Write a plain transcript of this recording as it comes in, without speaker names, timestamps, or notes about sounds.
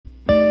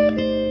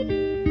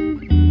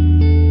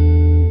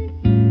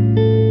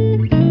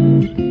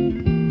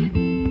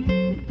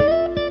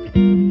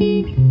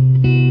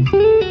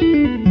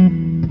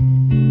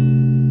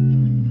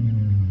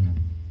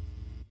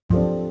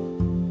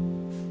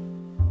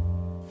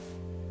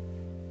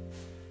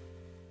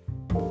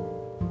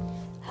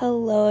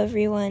Hello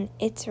everyone,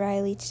 it's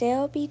Riley. Today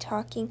I'll be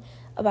talking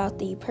about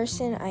the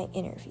person I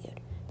interviewed.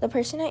 The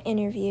person I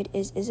interviewed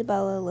is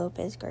Isabella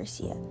Lopez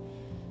Garcia.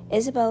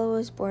 Isabella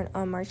was born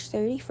on March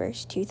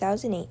 31st,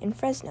 2008 in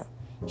Fresno.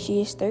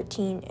 She is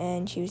 13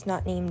 and she was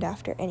not named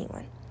after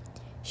anyone.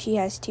 She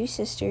has 2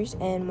 sisters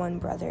and 1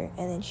 brother,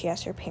 and then she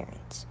has her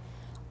parents.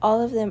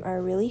 All of them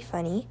are really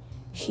funny.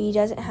 She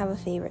doesn't have a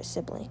favorite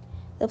sibling.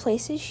 The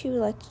places she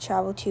would like to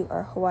travel to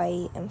are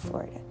Hawaii and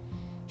Florida.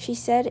 She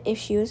said if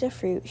she was a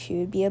fruit, she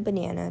would be a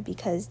banana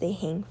because they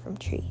hang from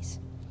trees.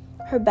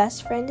 Her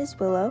best friend is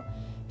Willow.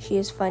 She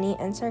is funny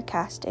and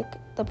sarcastic.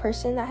 The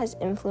person that has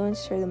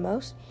influenced her the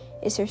most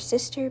is her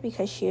sister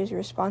because she is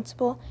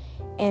responsible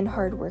and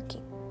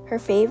hardworking. Her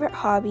favorite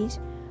hobbies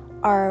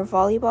are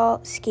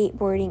volleyball,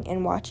 skateboarding,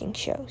 and watching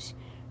shows.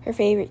 Her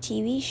favorite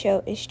TV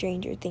show is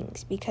Stranger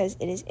Things because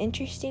it is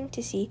interesting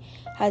to see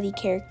how the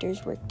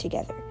characters work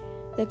together.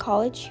 The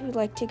college she would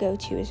like to go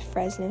to is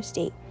Fresno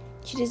State.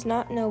 She does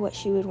not know what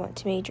she would want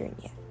to major in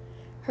yet.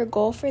 Her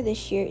goal for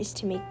this year is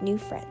to make new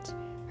friends.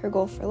 Her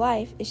goal for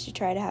life is to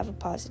try to have a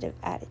positive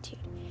attitude.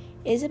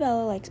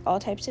 Isabella likes all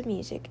types of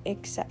music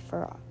except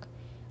for rock.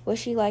 What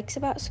she likes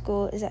about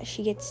school is that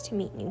she gets to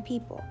meet new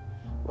people.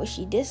 What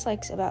she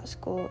dislikes about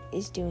school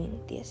is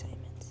doing the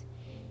assignments.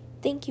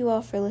 Thank you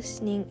all for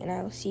listening, and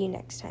I will see you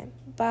next time.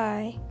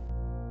 Bye!